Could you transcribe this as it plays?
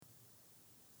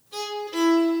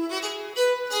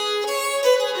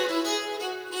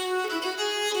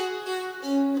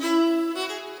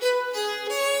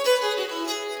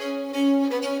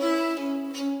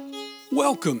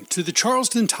Welcome to the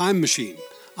Charleston Time Machine.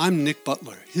 I'm Nick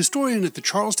Butler, historian at the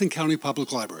Charleston County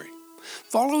Public Library.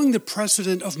 Following the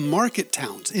precedent of market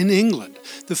towns in England,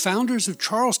 the founders of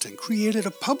Charleston created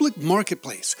a public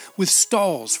marketplace with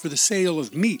stalls for the sale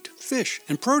of meat, fish,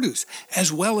 and produce,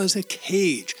 as well as a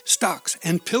cage, stocks,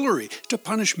 and pillory to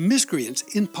punish miscreants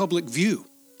in public view.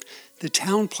 The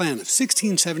town plan of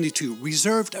 1672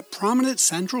 reserved a prominent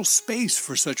central space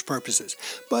for such purposes,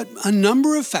 but a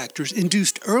number of factors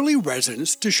induced early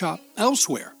residents to shop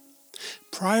elsewhere.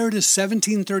 Prior to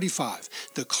 1735,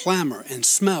 the clamor and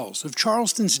smells of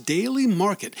Charleston's daily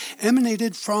market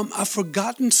emanated from a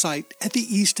forgotten site at the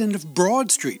east end of Broad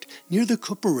Street, near the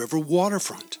Cooper River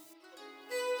waterfront.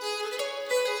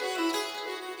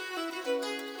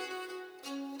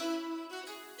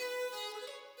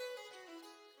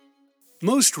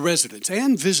 Most residents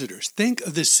and visitors think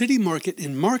of the city market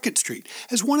in Market Street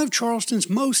as one of Charleston's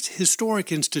most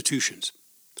historic institutions.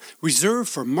 Reserved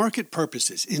for market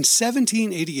purposes in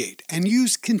 1788 and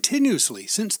used continuously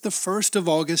since the 1st of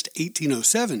August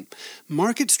 1807,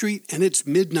 Market Street and its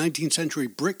mid-19th century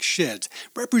brick sheds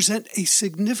represent a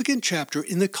significant chapter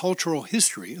in the cultural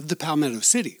history of the Palmetto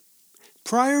City.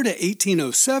 Prior to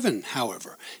 1807,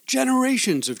 however,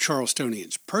 generations of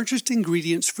Charlestonians purchased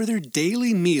ingredients for their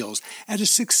daily meals at a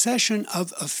succession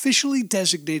of officially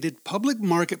designated public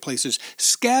marketplaces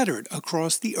scattered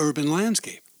across the urban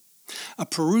landscape. A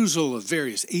perusal of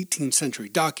various 18th century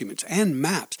documents and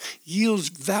maps yields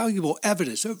valuable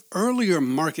evidence of earlier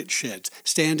market sheds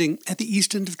standing at the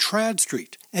east end of Trad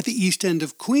Street, at the east end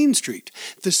of Queen Street,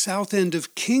 the south end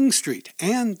of King Street,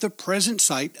 and the present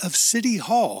site of City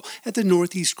Hall at the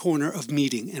northeast corner of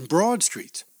Meeting and Broad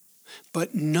Streets.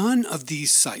 But none of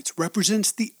these sites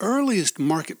represents the earliest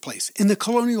marketplace in the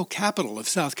colonial capital of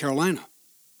South Carolina.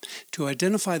 To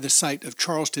identify the site of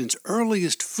Charleston's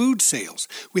earliest food sales,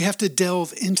 we have to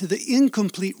delve into the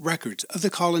incomplete records of the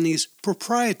colony's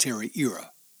proprietary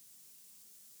era.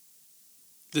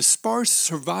 The sparse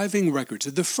surviving records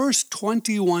of the first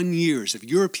 21 years of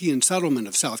European settlement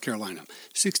of South Carolina,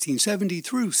 1670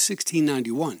 through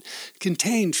 1691,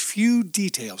 contain few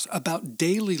details about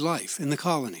daily life in the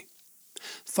colony.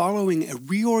 Following a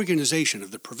reorganization of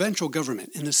the provincial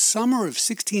government in the summer of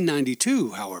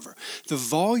 1692, however, the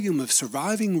volume of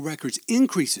surviving records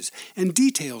increases and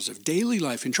details of daily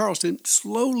life in Charleston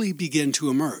slowly begin to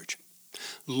emerge.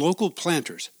 Local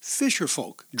planters,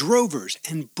 fisherfolk, drovers,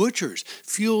 and butchers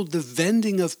fueled the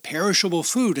vending of perishable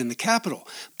food in the capital,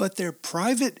 but their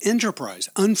private enterprise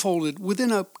unfolded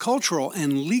within a cultural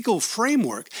and legal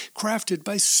framework crafted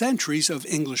by centuries of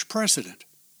English precedent.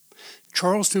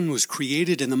 Charleston was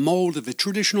created in the mold of a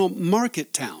traditional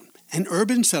market town, an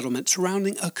urban settlement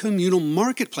surrounding a communal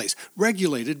marketplace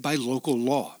regulated by local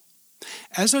law.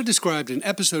 As I described in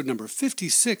episode number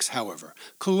 56, however,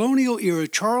 colonial-era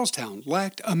Charlestown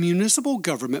lacked a municipal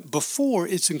government before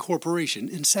its incorporation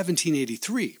in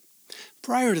 1783.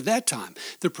 Prior to that time,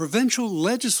 the provincial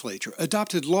legislature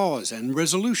adopted laws and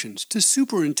resolutions to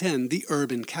superintend the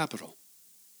urban capital.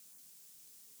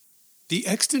 The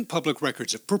extant public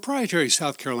records of proprietary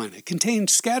South Carolina contain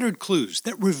scattered clues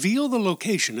that reveal the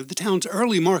location of the town's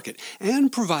early market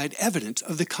and provide evidence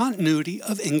of the continuity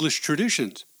of English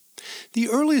traditions. The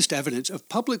earliest evidence of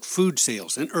public food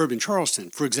sales in urban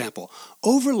Charleston, for example,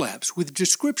 overlaps with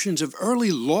descriptions of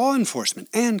early law enforcement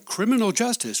and criminal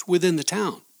justice within the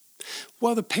town.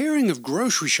 While the pairing of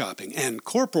grocery shopping and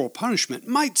corporal punishment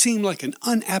might seem like an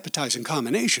unappetizing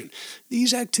combination,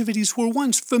 these activities were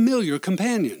once familiar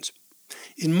companions.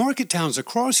 In market towns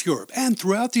across Europe and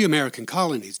throughout the American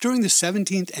colonies during the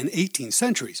 17th and 18th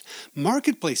centuries,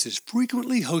 marketplaces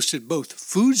frequently hosted both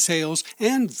food sales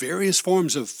and various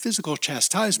forms of physical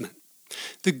chastisement.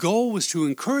 The goal was to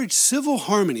encourage civil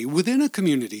harmony within a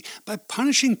community by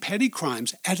punishing petty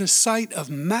crimes at a site of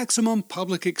maximum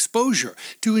public exposure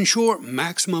to ensure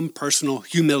maximum personal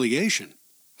humiliation.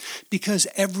 Because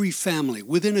every family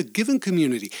within a given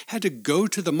community had to go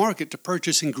to the market to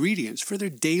purchase ingredients for their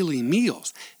daily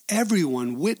meals,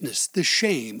 everyone witnessed the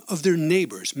shame of their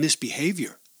neighbor's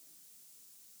misbehavior.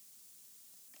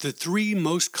 The three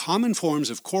most common forms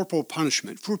of corporal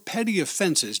punishment for petty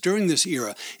offenses during this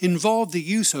era involved the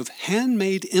use of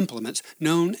handmade implements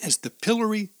known as the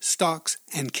pillory, stocks,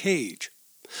 and cage.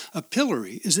 A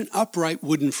pillory is an upright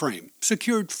wooden frame,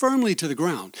 secured firmly to the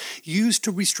ground, used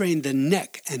to restrain the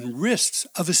neck and wrists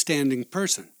of a standing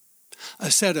person.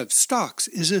 A set of stocks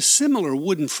is a similar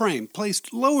wooden frame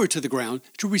placed lower to the ground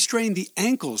to restrain the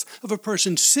ankles of a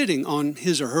person sitting on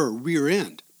his or her rear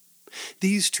end.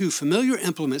 These two familiar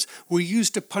implements were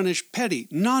used to punish petty,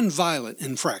 non-violent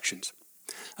infractions.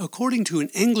 According to an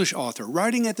English author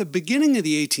writing at the beginning of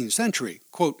the 18th century,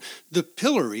 quote, "The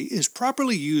pillory is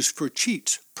properly used for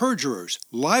cheats, perjurers,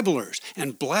 libelers,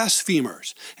 and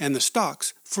blasphemers, and the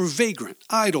stocks for vagrant,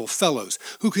 idle fellows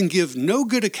who can give no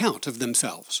good account of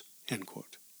themselves." End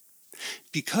quote.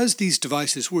 Because these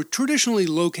devices were traditionally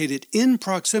located in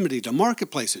proximity to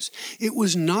marketplaces, it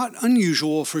was not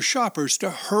unusual for shoppers to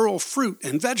hurl fruit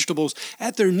and vegetables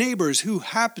at their neighbors who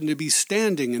happened to be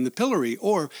standing in the pillory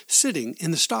or sitting in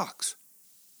the stocks.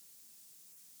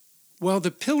 While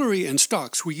the pillory and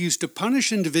stocks were used to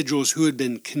punish individuals who had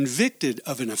been convicted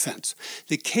of an offense,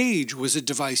 the cage was a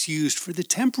device used for the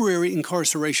temporary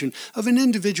incarceration of an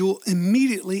individual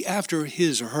immediately after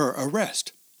his or her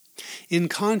arrest. In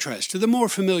contrast to the more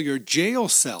familiar jail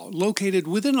cell located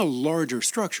within a larger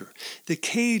structure, the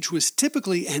cage was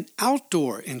typically an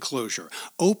outdoor enclosure,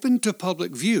 open to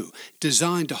public view,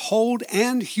 designed to hold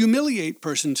and humiliate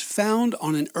persons found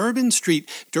on an urban street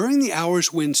during the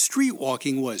hours when street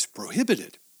walking was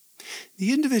prohibited.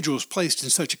 The individuals placed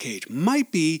in such a cage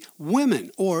might be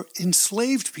women or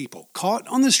enslaved people caught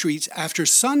on the streets after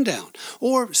sundown,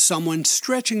 or someone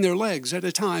stretching their legs at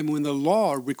a time when the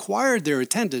law required their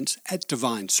attendance at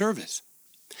divine service.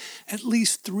 At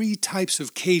least 3 types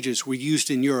of cages were used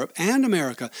in Europe and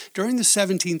America during the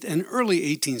 17th and early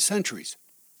 18th centuries.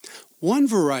 One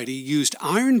variety used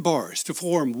iron bars to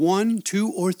form 1, 2,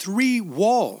 or 3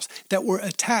 walls that were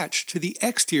attached to the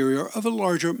exterior of a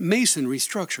larger masonry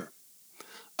structure.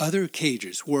 Other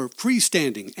cages were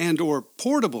freestanding and or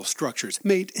portable structures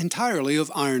made entirely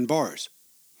of iron bars.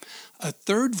 A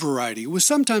third variety was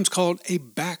sometimes called a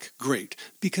back grate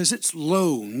because its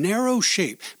low, narrow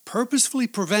shape purposefully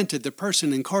prevented the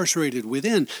person incarcerated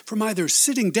within from either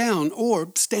sitting down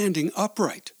or standing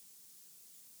upright.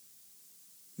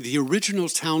 The original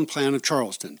town plan of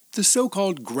Charleston, the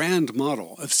so-called Grand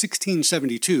Model of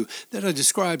 1672 that I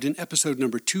described in episode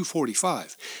number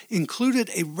 245,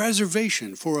 included a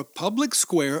reservation for a public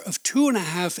square of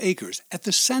 2.5 acres at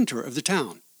the center of the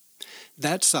town.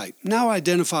 That site, now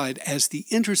identified as the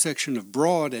intersection of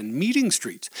Broad and Meeting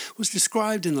Streets, was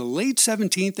described in the late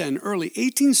 17th and early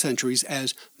 18th centuries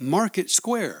as Market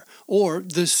Square, or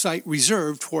the site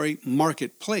reserved for a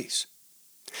marketplace.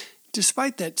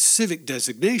 Despite that civic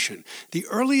designation, the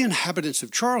early inhabitants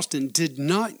of Charleston did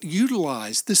not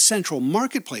utilize the central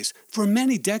marketplace for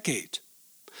many decades.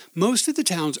 Most of the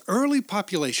town's early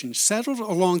population settled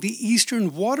along the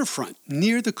eastern waterfront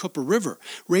near the Cooper River,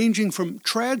 ranging from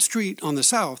Trad Street on the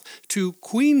south to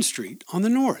Queen Street on the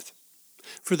north.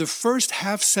 For the first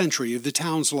half-century of the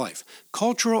town's life,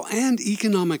 cultural and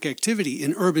economic activity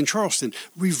in urban Charleston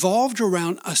revolved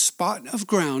around a spot of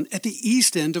ground at the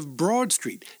east end of Broad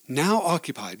Street, now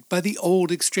occupied by the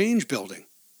old Exchange Building.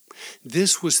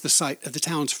 This was the site of the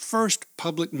town's first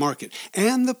public market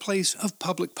and the place of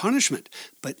public punishment,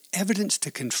 but evidence to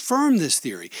confirm this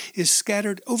theory is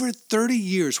scattered over 30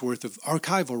 years' worth of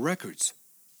archival records.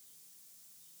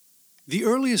 The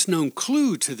earliest known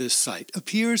clue to this site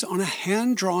appears on a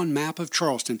hand-drawn map of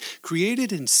Charleston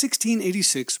created in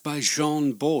 1686 by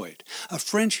Jean Boyd, a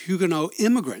French Huguenot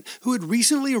immigrant who had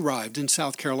recently arrived in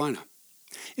South Carolina.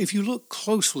 If you look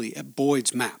closely at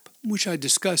Boyd's map, which I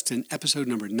discussed in episode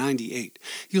number 98,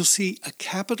 you'll see a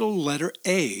capital letter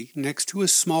A next to a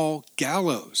small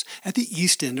gallows at the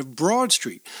east end of Broad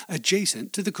Street,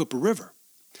 adjacent to the Cooper River.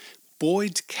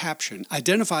 Boyd's caption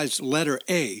identifies letter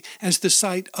A as the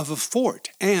site of a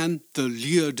fort and the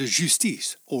lieu de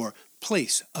justice, or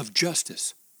place of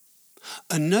justice.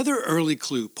 Another early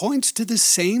clue points to the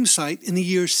same site in the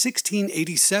year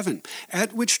 1687,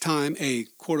 at which time a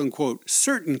quote-unquote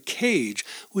certain cage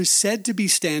was said to be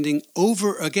standing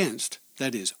over against,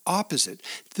 that is, opposite,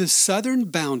 the southern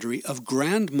boundary of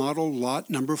Grand Model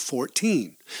Lot number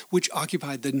 14, which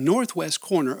occupied the northwest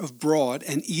corner of Broad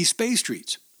and East Bay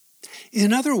Streets.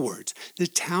 In other words, the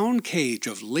town cage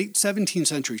of late 17th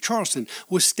century Charleston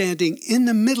was standing in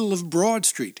the middle of Broad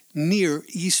Street, near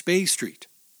East Bay Street.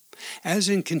 As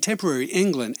in contemporary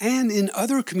England and in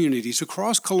other communities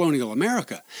across colonial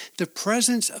America, the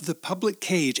presence of the public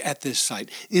cage at this site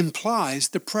implies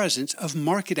the presence of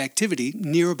market activity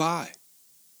nearby.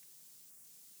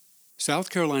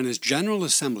 South Carolina's General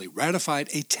Assembly ratified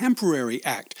a temporary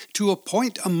act to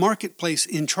appoint a marketplace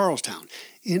in Charlestown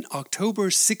in October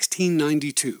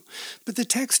 1692, but the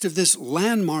text of this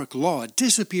landmark law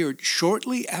disappeared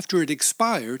shortly after it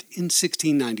expired in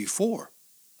 1694.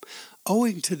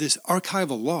 Owing to this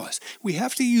archival loss, we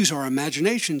have to use our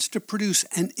imaginations to produce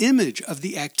an image of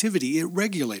the activity it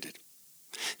regulated.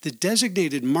 The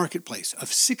designated marketplace of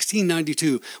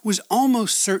 1692 was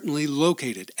almost certainly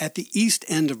located at the east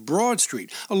end of Broad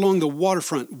Street along the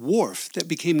waterfront wharf that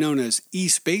became known as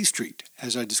East Bay Street,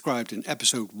 as I described in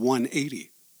episode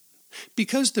 180.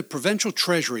 Because the provincial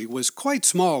treasury was quite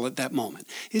small at that moment,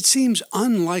 it seems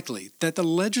unlikely that the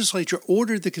legislature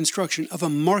ordered the construction of a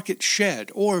market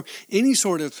shed or any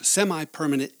sort of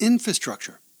semi-permanent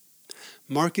infrastructure.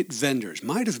 Market vendors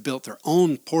might have built their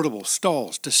own portable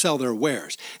stalls to sell their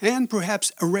wares and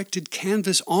perhaps erected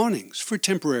canvas awnings for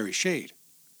temporary shade.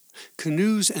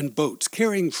 Canoes and boats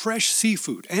carrying fresh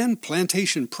seafood and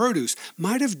plantation produce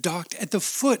might have docked at the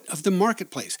foot of the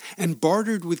marketplace and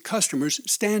bartered with customers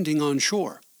standing on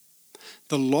shore.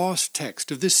 The lost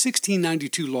text of the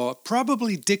 1692 law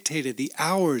probably dictated the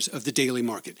hours of the daily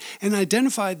market and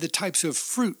identified the types of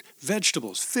fruit,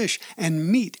 vegetables, fish, and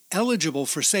meat eligible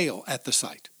for sale at the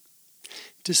site.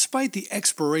 Despite the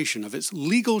expiration of its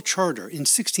legal charter in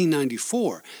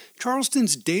 1694,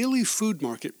 Charleston's daily food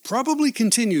market probably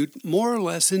continued, more or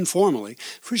less informally,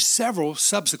 for several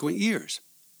subsequent years.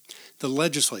 The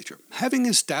legislature, having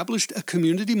established a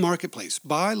community marketplace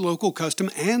by local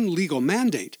custom and legal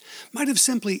mandate, might have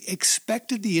simply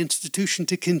expected the institution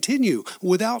to continue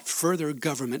without further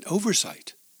government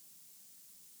oversight.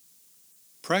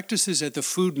 Practices at the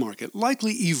food market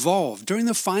likely evolved during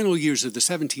the final years of the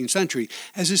 17th century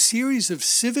as a series of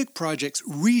civic projects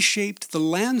reshaped the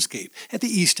landscape at the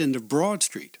east end of Broad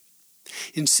Street.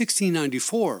 In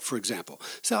 1694, for example,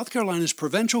 South Carolina's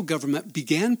provincial government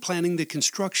began planning the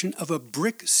construction of a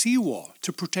brick seawall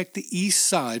to protect the east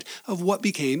side of what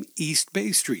became East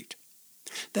Bay Street.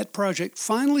 That project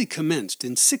finally commenced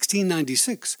in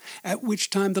 1696, at which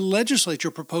time the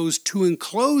legislature proposed to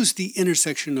enclose the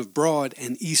intersection of Broad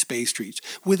and East Bay Streets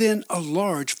within a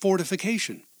large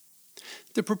fortification.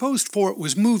 The proposed fort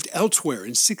was moved elsewhere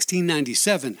in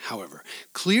 1697, however,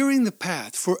 clearing the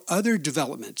path for other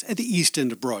developments at the east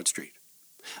end of Broad Street.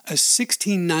 A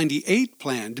 1698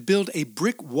 plan to build a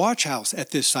brick watch house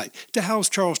at this site to house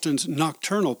Charleston's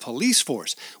nocturnal police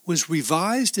force was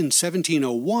revised in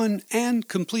 1701 and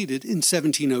completed in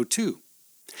 1702.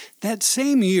 That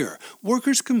same year,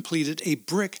 workers completed a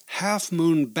brick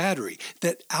half-moon battery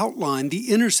that outlined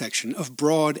the intersection of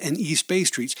Broad and East Bay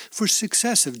Streets for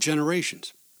successive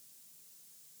generations.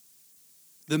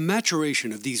 The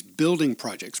maturation of these building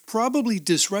projects probably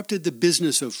disrupted the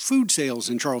business of food sales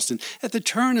in Charleston at the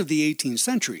turn of the 18th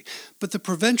century, but the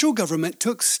provincial government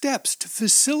took steps to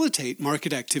facilitate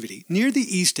market activity near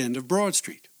the east end of Broad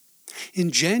Street.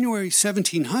 In January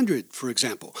 1700, for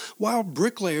example, while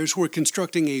bricklayers were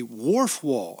constructing a wharf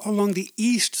wall along the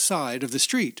east side of the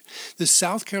street, the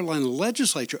South Carolina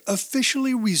legislature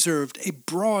officially reserved a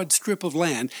broad strip of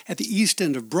land at the east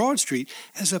end of Broad Street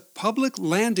as a public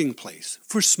landing place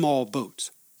for small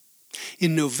boats.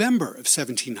 In November of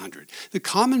 1700, the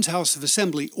Commons House of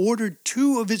Assembly ordered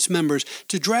 2 of its members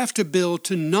to draft a bill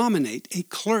to nominate a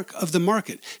clerk of the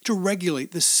market to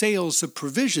regulate the sales of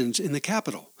provisions in the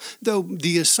capital, though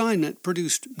the assignment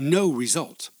produced no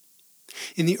results.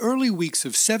 In the early weeks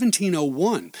of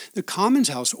 1701, the Commons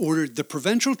House ordered the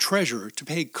provincial treasurer to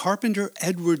pay Carpenter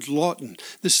Edward Lawton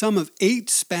the sum of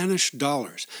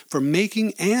 $8 for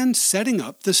making and setting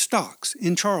up the stocks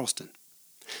in Charleston.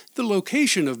 The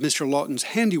location of Mr. Lawton's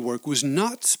handiwork was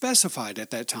not specified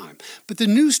at that time, but the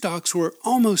new stocks were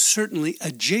almost certainly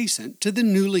adjacent to the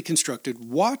newly constructed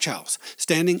watch house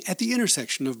standing at the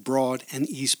intersection of Broad and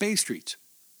East Bay Streets.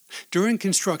 During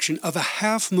construction of a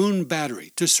half-moon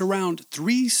battery to surround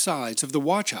 3 sides of the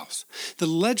watch house, the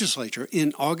legislature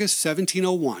in August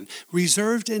 1701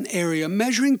 reserved an area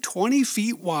measuring 20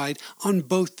 feet wide on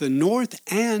both the north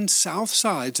and south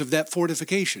sides of that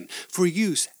fortification for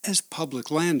use as public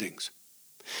landings.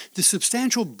 The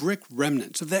substantial brick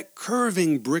remnants of that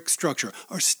curving brick structure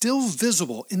are still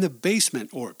visible in the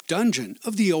basement or dungeon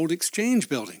of the old Exchange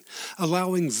building,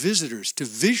 allowing visitors to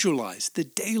visualize the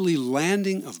daily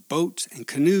landing of boats and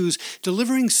canoes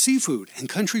delivering seafood and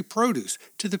country produce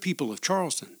to the people of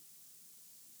Charleston.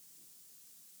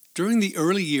 During the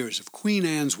early years of Queen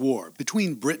Anne's War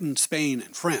between Britain, Spain,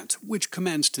 and France, which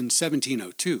commenced in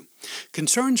 1702,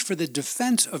 concerns for the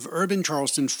defense of urban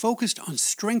Charleston focused on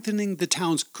strengthening the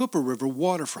town's Cooper River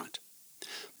waterfront.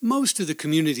 Most of the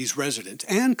community's residents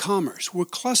and commerce were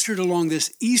clustered along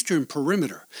this eastern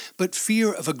perimeter, but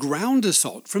fear of a ground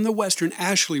assault from the western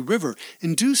Ashley River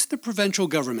induced the provincial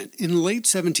government in late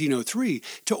 1703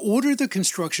 to order the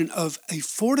construction of a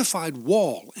fortified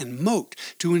wall and moat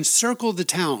to encircle the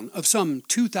town of some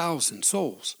 2,000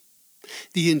 souls.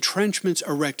 The entrenchments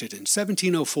erected in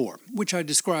 1704, which I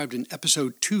described in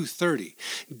episode 230,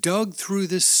 dug through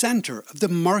the center of the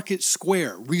market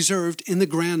square reserved in the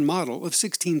Grand Model of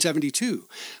 1672,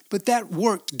 but that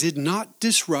work did not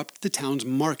disrupt the town's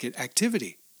market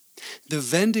activity. The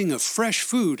vending of fresh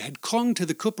food had clung to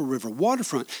the Cooper River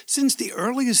waterfront since the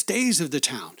earliest days of the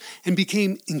town and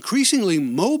became increasingly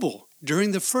mobile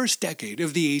during the first decade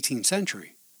of the 18th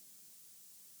century.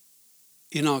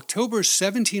 In October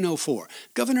 1704,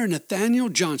 Governor Nathaniel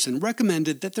Johnson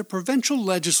recommended that the provincial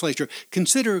legislature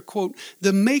consider, quote,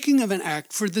 the making of an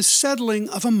act for the settling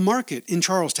of a market in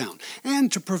Charlestown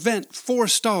and to prevent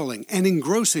forestalling and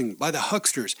engrossing by the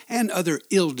hucksters and other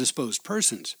ill-disposed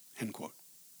persons, end quote.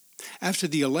 After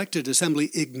the elected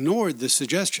assembly ignored the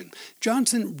suggestion,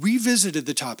 Johnson revisited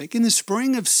the topic in the spring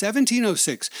of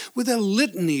 1706 with a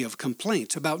litany of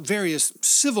complaints about various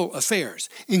civil affairs,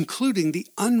 including the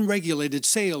unregulated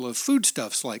sale of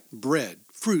foodstuffs like bread,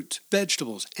 fruits,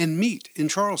 vegetables, and meat in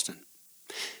Charleston.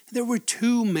 There were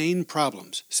two main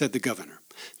problems, said the governor.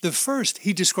 The first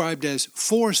he described as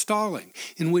forestalling,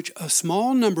 in which a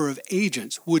small number of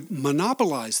agents would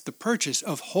monopolize the purchase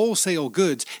of wholesale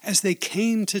goods as they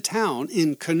came to town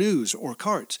in canoes or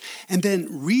carts, and then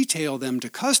retail them to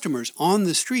customers on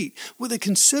the street with a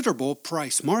considerable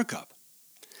price markup.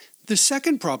 The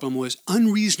second problem was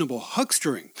unreasonable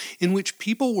huckstering, in which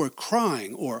people were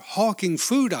crying or hawking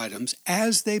food items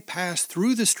as they passed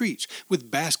through the streets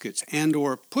with baskets and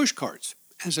or push carts,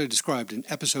 as I described in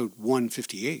episode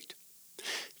 158.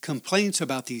 Complaints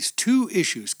about these two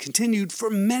issues continued for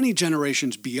many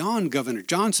generations beyond Governor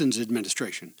Johnson's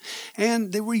administration,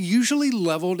 and they were usually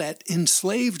leveled at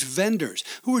enslaved vendors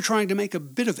who were trying to make a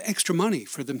bit of extra money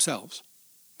for themselves.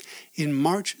 In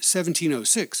March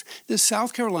 1706, the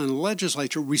South Carolina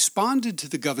legislature responded to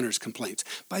the governor's complaints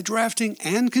by drafting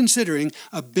and considering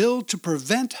a bill to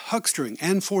prevent huckstering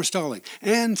and forestalling,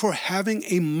 and for having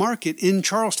a market in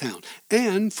Charlestown,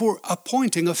 and for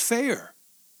appointing a fair.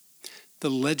 The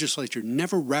legislature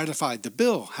never ratified the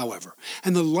bill, however,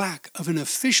 and the lack of an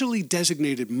officially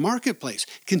designated marketplace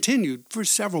continued for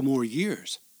several more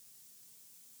years.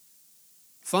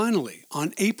 Finally,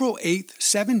 on April 8,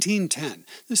 1710,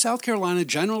 the South Carolina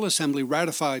General Assembly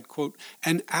ratified, quote,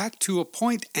 an act to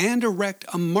appoint and erect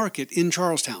a market in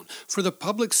Charlestown for the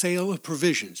public sale of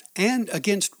provisions and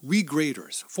against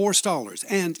regraders, forestallers,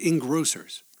 and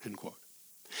engrossers, end quote.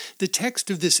 The text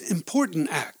of this important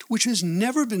act, which has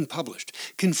never been published,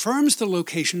 confirms the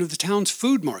location of the town's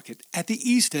food market at the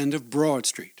east end of Broad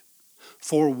Street.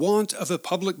 For want of a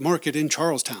public market in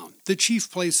Charlestown, the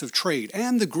chief place of trade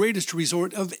and the greatest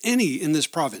resort of any in this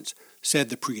province, said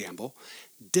the preamble,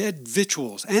 dead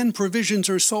victuals and provisions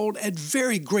are sold at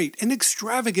very great and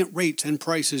extravagant rates and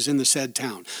prices in the said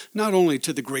town, not only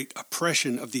to the great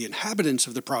oppression of the inhabitants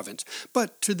of the province,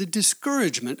 but to the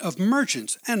discouragement of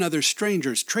merchants and other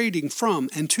strangers trading from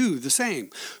and to the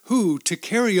same, who, to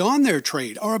carry on their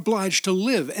trade, are obliged to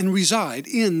live and reside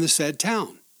in the said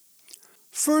town.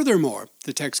 Furthermore,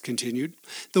 the text continued,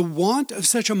 the want of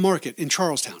such a market in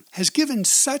Charlestown has given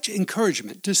such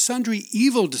encouragement to sundry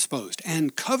evil-disposed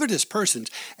and covetous persons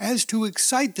as to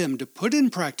excite them to put in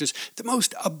practice the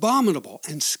most abominable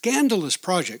and scandalous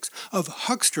projects of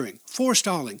huckstering,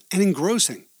 forestalling, and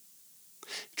engrossing.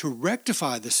 To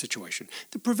rectify this situation,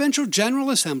 the Provincial General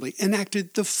Assembly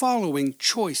enacted the following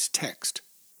choice text,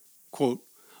 quote,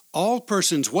 all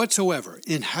persons whatsoever,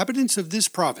 inhabitants of this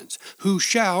province, who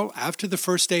shall, after the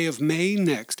 1st day of May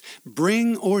next,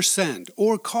 bring or send,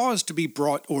 or cause to be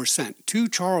brought or sent to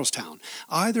Charlestown,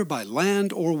 either by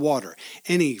land or water,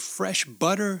 any fresh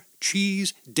butter,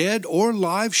 cheese, dead or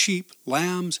live sheep,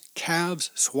 lambs,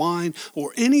 calves, swine,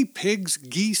 or any pigs,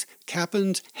 geese,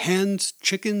 capons, hens,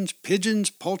 chickens, pigeons,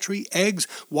 poultry, eggs,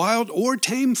 wild or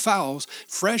tame fowls,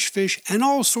 fresh fish, and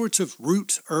all sorts of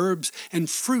roots, herbs, and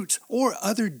fruits, or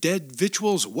other dead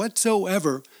victuals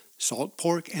whatsoever, salt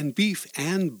pork and beef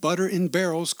and butter in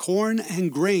barrels, corn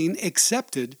and grain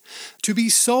excepted, to be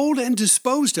sold and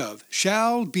disposed of,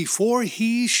 shall, before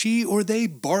he, she, or they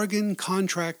bargain,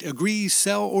 contract, agree,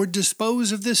 sell, or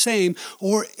dispose of the same,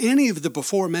 or any of the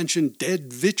before-mentioned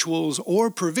dead victuals or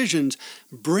provisions,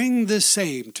 bring the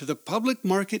same to the public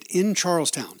market in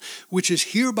Charlestown, which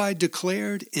is hereby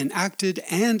declared, enacted,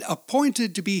 and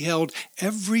appointed to be held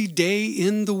every day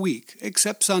in the week,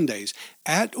 except Sundays,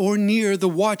 at or near the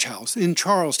Watch House in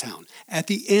Charlestown, at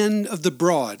the end of the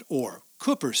Broad or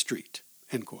Cooper Street,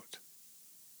 end quote.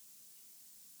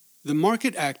 The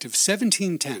Market Act of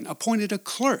 1710 appointed a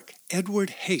clerk,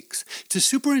 Edward Hakes, to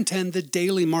superintend the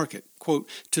daily market, quote,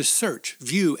 to search,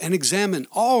 view, and examine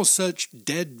all such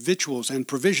dead victuals and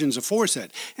provisions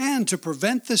aforesaid, and to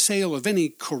prevent the sale of any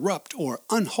corrupt or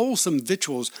unwholesome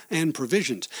victuals and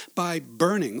provisions by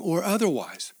burning or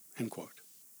otherwise, end quote.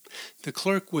 The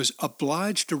clerk was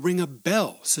obliged to ring a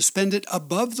bell suspended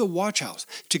above the watchhouse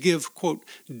to give, quote,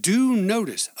 due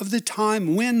notice of the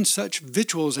time when such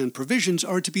victuals and provisions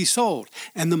are to be sold,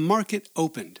 and the market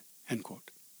opened, end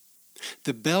quote.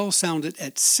 The bell sounded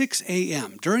at 6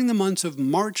 a.m. during the months of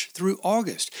March through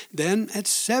August, then at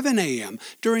 7 a.m.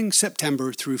 during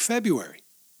September through February.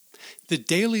 The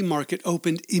daily market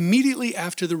opened immediately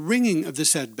after the ringing of the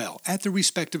said bell at the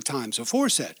respective times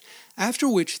aforesaid, after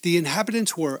which the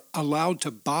inhabitants were allowed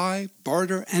to buy,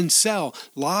 barter, and sell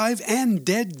live and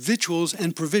dead victuals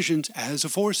and provisions as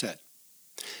aforesaid.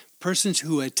 Persons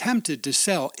who attempted to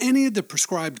sell any of the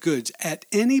prescribed goods at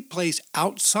any place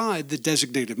outside the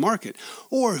designated market,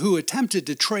 or who attempted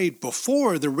to trade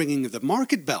before the ringing of the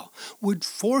market bell, would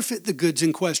forfeit the goods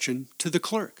in question to the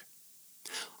clerk.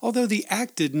 Although the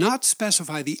Act did not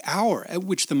specify the hour at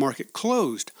which the market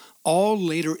closed, all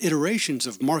later iterations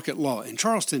of market law in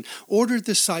Charleston ordered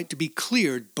the site to be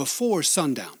cleared before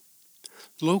sundown.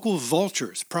 Local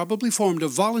vultures probably formed a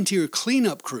volunteer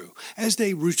cleanup crew, as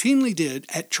they routinely did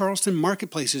at Charleston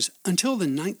marketplaces until the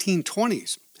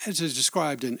 1920s, as is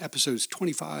described in episodes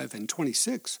 25 and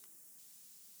 26.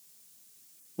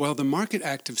 While the Market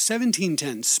Act of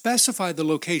 1710 specified the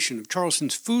location of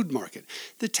Charleston's food market,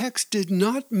 the text did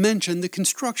not mention the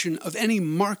construction of any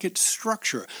market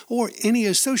structure or any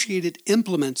associated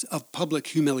implements of public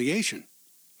humiliation.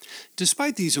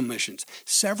 Despite these omissions,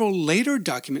 several later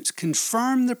documents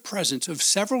confirm the presence of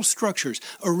several structures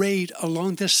arrayed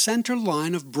along the center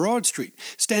line of Broad Street,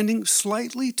 standing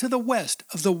slightly to the west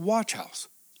of the watchhouse.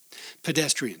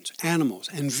 Pedestrians, animals,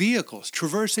 and vehicles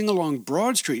traversing along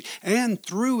Broad Street and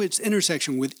through its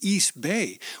intersection with East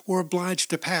Bay were obliged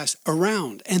to pass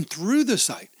around and through the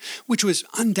site, which was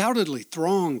undoubtedly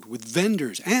thronged with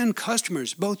vendors and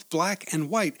customers, both black and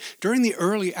white, during the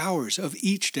early hours of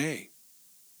each day.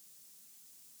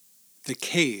 The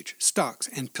cage, stocks,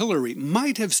 and pillory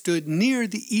might have stood near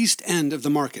the east end of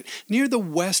the market, near the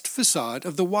west facade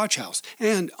of the watchhouse,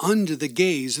 and under the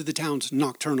gaze of the town's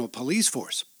nocturnal police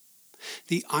force.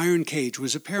 The iron cage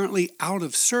was apparently out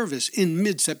of service in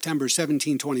mid-September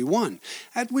 1721,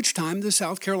 at which time the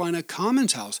South Carolina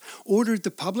Commons House ordered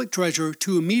the public treasurer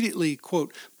to immediately,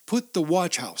 quote, put the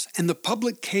watchhouse and the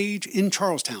public cage in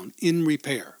Charlestown in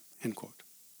repair, end quote.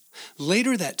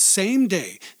 Later that same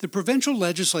day, the provincial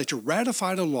legislature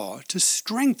ratified a law to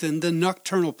strengthen the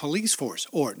nocturnal police force,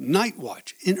 or night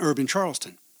watch, in urban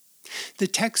Charleston. The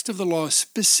text of the law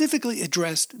specifically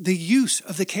addressed the use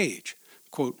of the cage,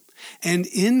 quote, and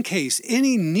in case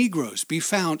any Negroes be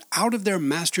found out of their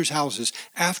masters' houses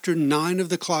after 9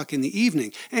 o'clock in the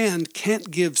evening, and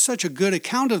can't give such a good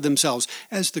account of themselves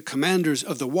as the commanders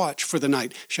of the watch for the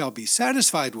night shall be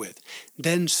satisfied with,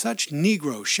 then such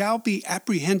Negro shall be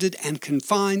apprehended and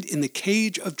confined in the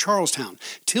cage of Charlestown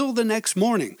till the next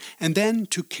morning, and then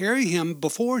to carry him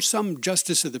before some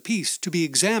justice of the peace to be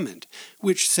examined,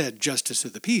 which said justice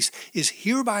of the peace is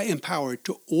hereby empowered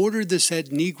to order the said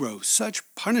Negro such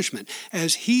punishment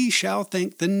as he shall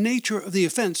think the nature of the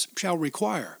offense shall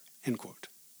require, end quote.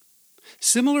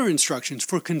 Similar instructions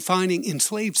for confining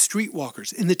enslaved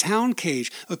streetwalkers in the town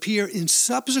cage appear in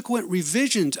subsequent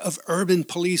revisions of urban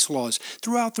police laws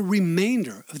throughout the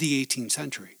remainder of the 18th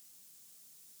century.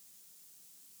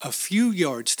 A few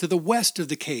yards to the west of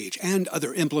the cage and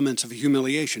other implements of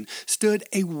humiliation stood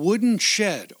a wooden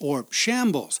shed, or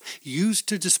shambles, used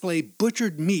to display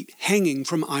butchered meat hanging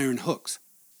from iron hooks.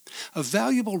 A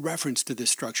valuable reference to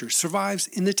this structure survives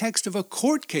in the text of a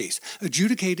court case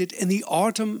adjudicated in the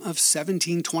autumn of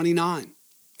 1729.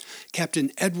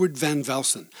 Captain Edward Van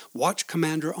Velsen, watch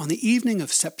commander on the evening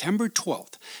of September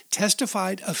 12th,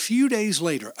 testified a few days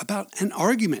later about an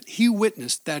argument he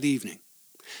witnessed that evening.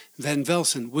 Van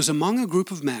Velsen was among a group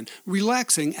of men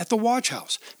relaxing at the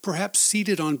watchhouse, perhaps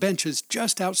seated on benches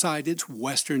just outside its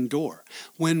western door,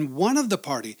 when one of the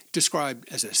party, described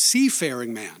as a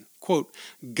seafaring man, quote,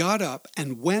 got up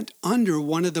and went under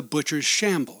one of the butcher's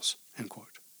shambles, end quote.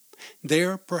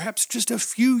 There, perhaps just a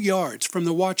few yards from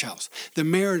the watchhouse, the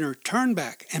mariner turned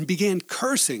back and began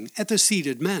cursing at the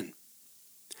seated men.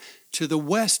 To the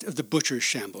west of the butcher's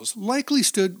shambles likely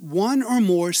stood one or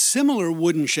more similar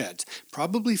wooden sheds,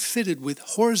 probably fitted with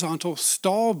horizontal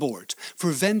stall boards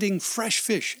for vending fresh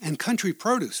fish and country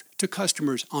produce to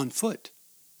customers on foot.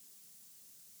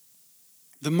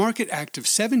 The Market Act of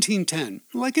 1710,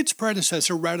 like its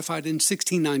predecessor ratified in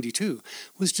 1692,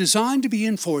 was designed to be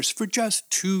enforced for just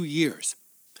 2 years.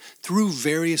 Through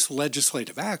various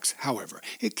legislative acts, however,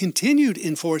 it continued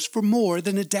in force for more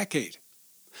than a decade.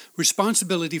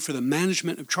 Responsibility for the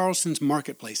management of Charleston's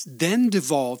marketplace then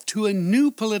devolved to a new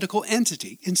political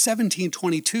entity in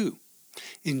 1722.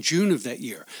 In June of that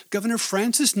year, Governor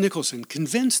Francis Nicholson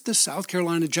convinced the South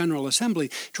Carolina General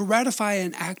Assembly to ratify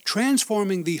an act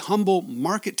transforming the humble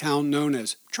market town known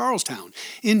as Charlestown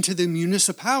into the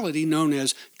municipality known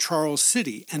as Charles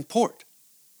City and Port.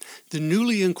 The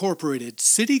newly incorporated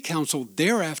City Council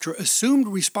thereafter assumed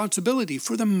responsibility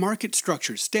for the market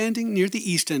structure standing near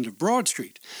the east end of Broad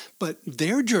Street, but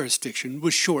their jurisdiction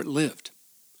was short-lived.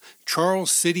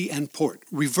 Charles City and Port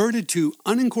reverted to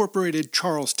unincorporated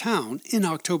Charlestown in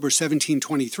October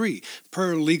 1723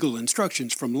 per legal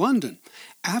instructions from London,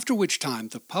 after which time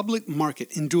the public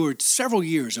market endured several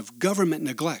years of government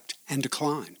neglect and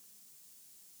decline.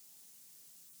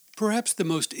 Perhaps the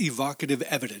most evocative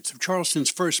evidence of Charleston's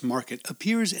first market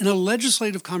appears in a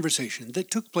legislative conversation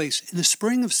that took place in the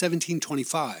spring of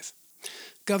 1725.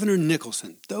 Governor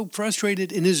Nicholson, though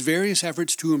frustrated in his various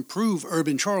efforts to improve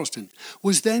urban Charleston,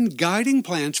 was then guiding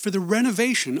plans for the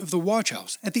renovation of the watch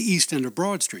house at the east end of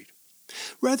Broad Street.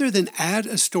 Rather than add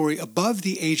a story above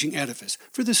the aging edifice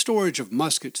for the storage of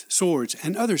muskets, swords,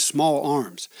 and other small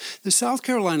arms, the South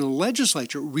Carolina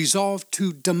legislature resolved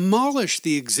to demolish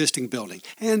the existing building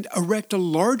and erect a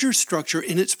larger structure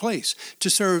in its place to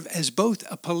serve as both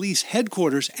a police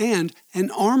headquarters and an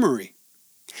armory.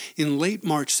 In late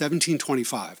March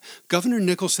 1725, Governor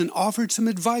Nicholson offered some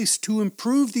advice to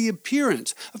improve the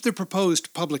appearance of the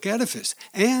proposed public edifice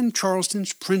and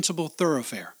Charleston's principal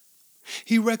thoroughfare.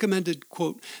 He recommended,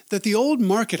 quote, that the old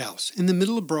market house in the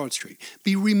middle of Broad Street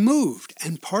be removed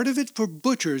and part of it for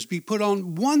butchers be put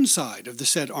on one side of the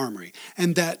said armory,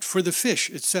 and that for the fish,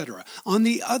 etc., on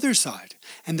the other side,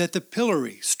 and that the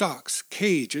pillory, stocks,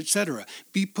 cage, etc.,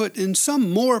 be put in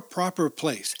some more proper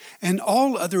place, and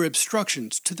all other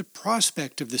obstructions to the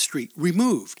prospect of the street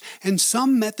removed, and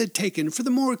some method taken for the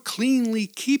more cleanly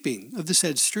keeping of the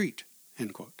said street,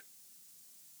 end quote.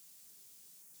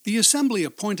 The Assembly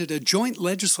appointed a joint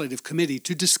legislative committee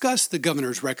to discuss the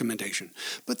governor's recommendation,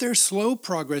 but their slow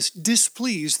progress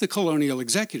displeased the colonial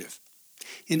executive.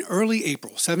 In early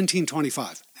April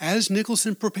 1725, as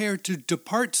Nicholson prepared to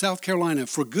depart South Carolina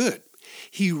for good,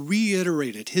 he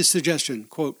reiterated his suggestion,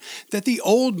 quote, that the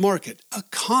old market, a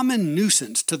common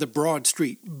nuisance to the Broad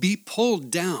Street, be pulled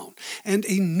down, and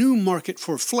a new market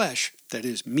for flesh, that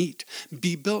is, meat,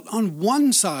 be built on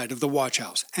one side of the watch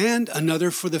house, and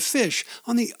another for the fish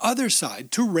on the other side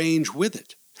to range with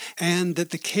it, and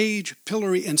that the cage,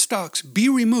 pillory, and stocks be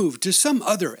removed to some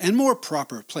other and more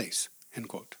proper place, end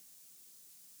quote.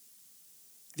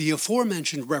 The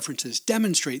aforementioned references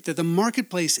demonstrate that the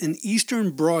marketplace in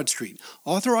eastern Broad Street,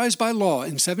 authorized by law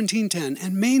in 1710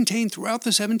 and maintained throughout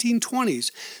the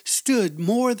 1720s, stood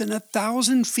more than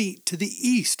 1,000 feet to the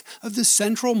east of the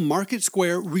central market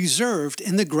square reserved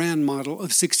in the Grand Model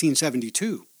of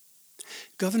 1672.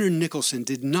 Governor Nicholson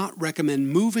did not recommend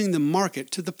moving the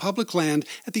market to the public land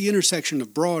at the intersection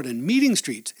of Broad and Meeting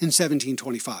Streets in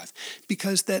 1725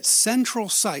 because that central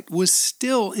site was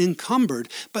still encumbered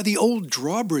by the old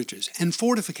drawbridges and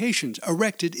fortifications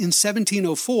erected in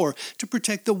 1704 to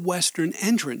protect the western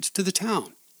entrance to the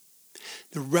town.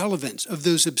 The relevance of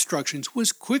those obstructions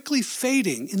was quickly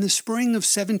fading in the spring of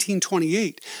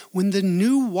 1728 when the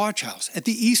new watch house at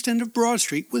the east end of Broad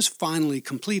Street was finally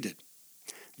completed.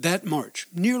 That March,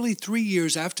 nearly 3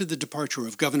 years after the departure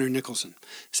of Governor Nicholson,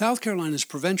 South Carolina's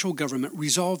provincial government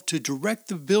resolved to direct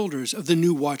the builders of the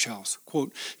new watch house,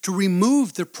 quote, to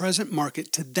remove the present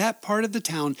market to that part of the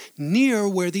town near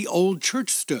where the old church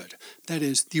stood, that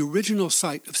is, the original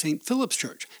site of St. Philip's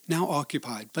Church, now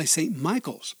occupied by St.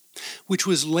 Michael's, which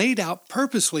was laid out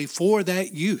purposely for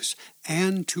that use,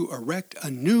 and to erect a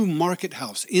new market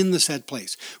house in the said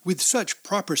place, with such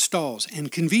proper stalls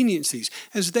and conveniencies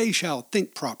as they shall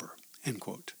think proper, end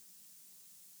quote.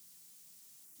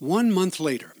 1 month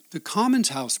later, the Commons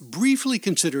House briefly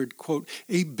considered, quote,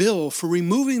 a bill for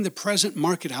removing the present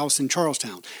market house in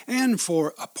Charlestown and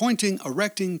for appointing,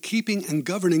 erecting, keeping, and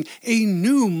governing a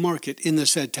new market in the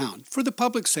said town for the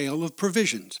public sale of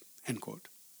provisions, end quote.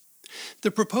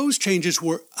 The proposed changes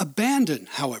were abandoned,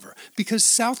 however, because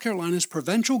South Carolina's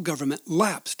provincial government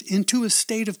lapsed into a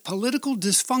state of political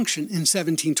dysfunction in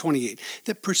 1728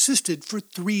 that persisted for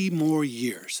 3 more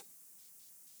years.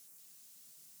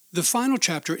 The final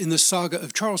chapter in the saga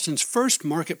of Charleston's first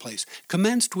marketplace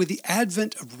commenced with the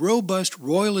advent of robust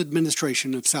royal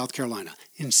administration of South Carolina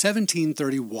in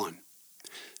 1731.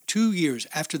 2 years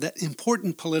after that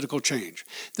important political change,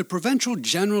 the Provincial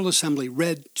General Assembly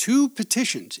read 2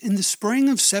 petitions in the spring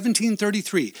of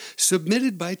 1733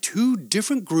 submitted by 2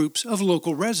 different groups of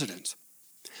local residents.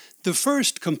 The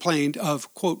first complained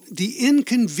of, quote, the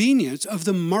inconvenience of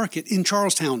the market in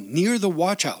Charlestown near the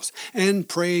watch house, and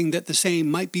praying that the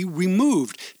same might be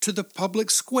removed to the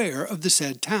public square of the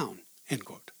said town, end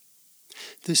quote.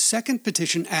 The second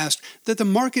petition asked that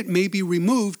the market may be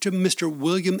removed to Mr.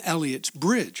 William Elliott's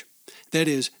Bridge, that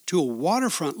is, to a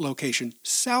waterfront location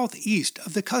southeast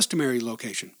of the customary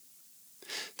location.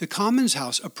 The Commons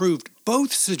House approved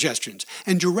both suggestions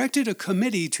and directed a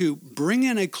committee to bring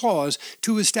in a clause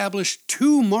to establish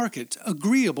 2 markets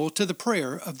agreeable to the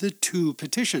prayer of the 2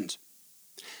 petitions.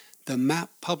 The map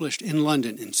published in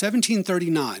London in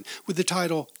 1739 with the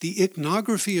title The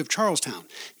Iconography of Charlestown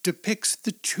depicts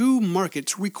the 2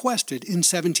 markets requested in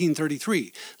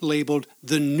 1733, labeled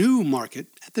the New Market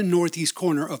at the northeast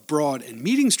corner of Broad and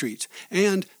Meeting Streets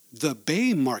and the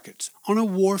Bay Markets on a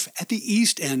wharf at the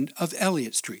east end of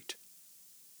Elliott Street.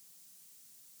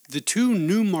 The 2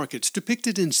 new markets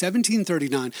depicted in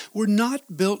 1739 were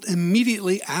not built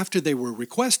immediately after they were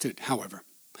requested, however.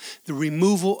 The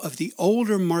removal of the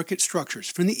older market structures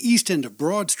from the east end of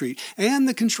Broad Street and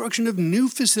the construction of new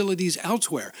facilities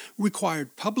elsewhere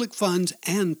required public funds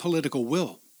and political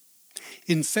will.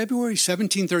 In February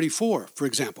 1734, for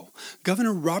example,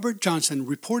 Governor Robert Johnson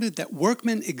reported that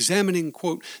workmen examining,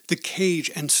 quote, the cage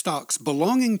and stocks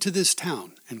belonging to this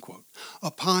town, end quote,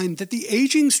 opined that the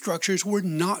aging structures were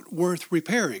not worth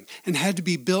repairing and had to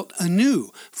be built anew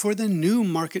for the new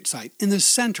market site in the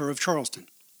center of Charleston.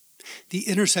 The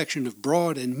intersection of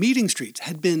Broad and Meeting Streets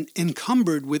had been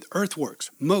encumbered with earthworks,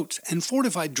 moats, and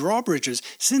fortified drawbridges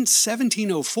since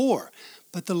 1704,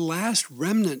 but the last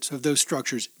remnants of those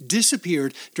structures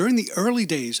disappeared during the early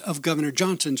days of Governor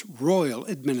Johnson's royal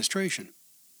administration.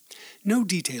 No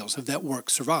details of that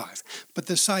work survive, but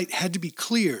the site had to be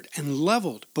cleared and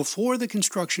leveled before the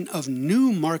construction of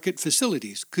new market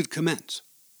facilities could commence.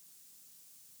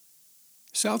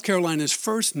 South Carolina's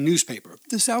first newspaper,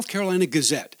 the South Carolina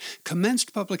Gazette,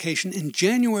 commenced publication in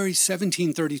January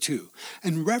 1732,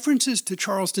 and references to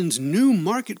Charleston's new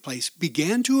marketplace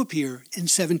began to appear in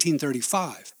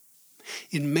 1735.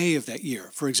 In May of that year,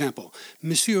 for example,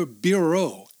 Monsieur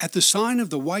Bureau, at the sign of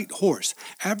the White Horse,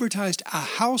 advertised a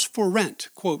house for rent,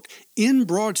 quote, in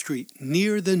Broad Street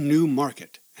near the New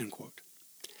Market, end quote.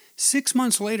 6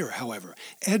 months later, however,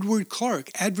 Edward Clark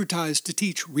advertised to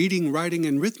teach reading, writing,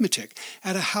 and arithmetic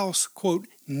at a house, quote,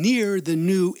 near the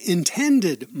new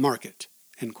intended market,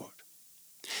 end quote.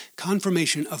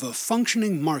 Confirmation of a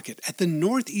functioning market at the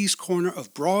northeast corner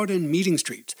of Broad and Meeting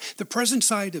Streets, the present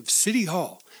site of City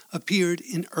Hall, appeared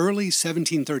in early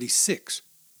 1736.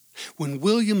 When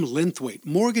William Linthwaite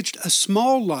mortgaged a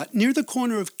small lot near the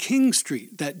corner of King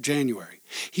Street that January,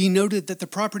 he noted that the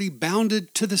property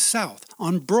bounded to the south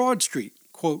on Broad Street,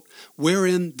 quote,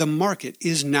 wherein the market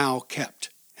is now kept,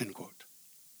 end quote.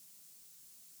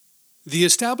 The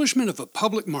establishment of a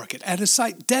public market at a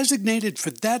site designated for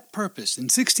that purpose in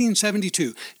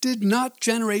 1672 did not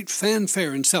generate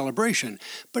fanfare and celebration,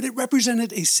 but it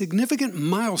represented a significant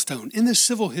milestone in the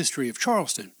civil history of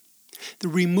Charleston. The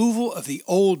removal of the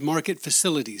old market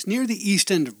facilities near the east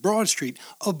end of Broad Street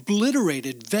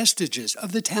obliterated vestiges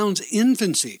of the town's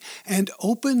infancy and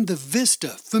opened the vista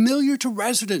familiar to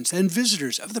residents and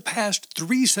visitors of the past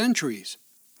 3 centuries.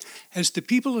 As the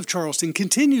people of Charleston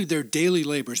continued their daily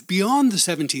labors beyond the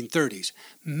 1730s,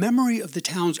 memory of the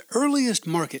town's earliest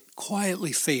market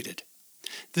quietly faded.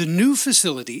 The new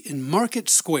facility in Market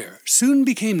Square soon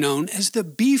became known as the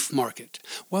Beef Market,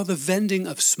 while the vending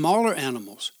of smaller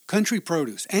animals, country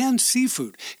produce, and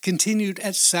seafood continued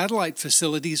at satellite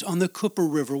facilities on the Cooper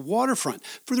River waterfront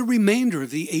for the remainder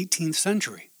of the 18th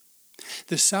century.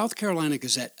 The South Carolina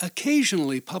Gazette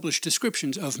occasionally published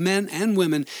descriptions of men and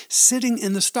women sitting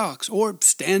in the stocks or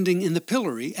standing in the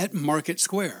pillory at Market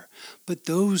Square, but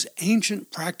those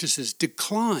ancient practices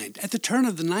declined at the turn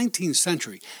of the 19th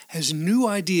century as new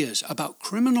ideas about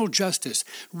criminal justice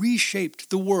reshaped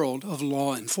the world of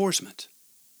law enforcement.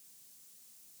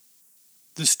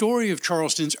 The story of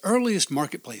Charleston's earliest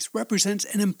marketplace represents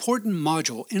an important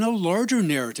module in a larger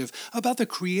narrative about the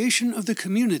creation of the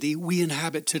community we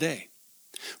inhabit today.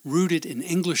 Rooted in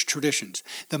English traditions,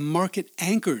 the market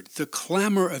anchored the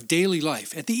clamor of daily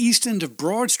life at the east end of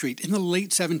Broad Street in the late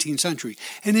 17th century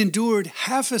and endured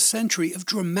half a century of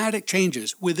dramatic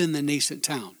changes within the nascent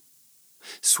town.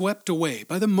 Swept away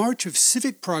by the march of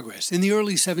civic progress in the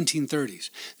early 1730s,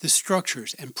 the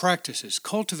structures and practices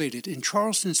cultivated in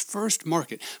Charleston's first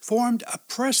market formed a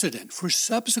precedent for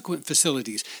subsequent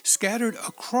facilities scattered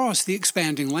across the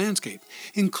expanding landscape,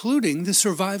 including the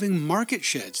surviving market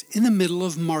sheds in the middle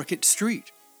of Market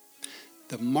Street.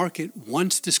 The market,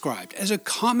 once described as a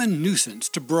common nuisance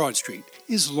to Broad Street,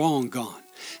 is long gone,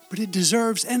 but it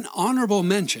deserves an honorable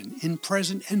mention in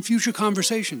present and future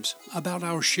conversations about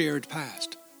our shared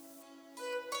past.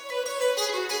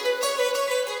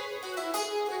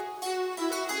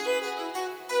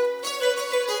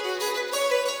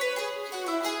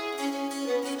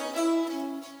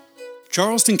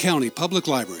 Charleston County Public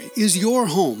Library is your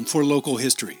home for local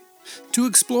history. To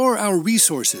explore our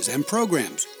resources and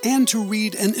programs, and to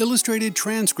read an illustrated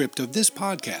transcript of this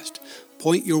podcast,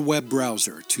 point your web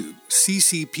browser to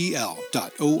ccpl.org.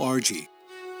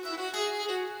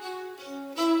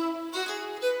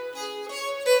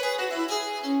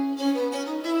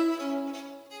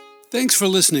 Thanks for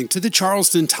listening to the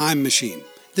Charleston Time Machine.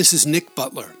 This is Nick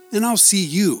Butler, and I'll see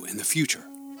you in the future.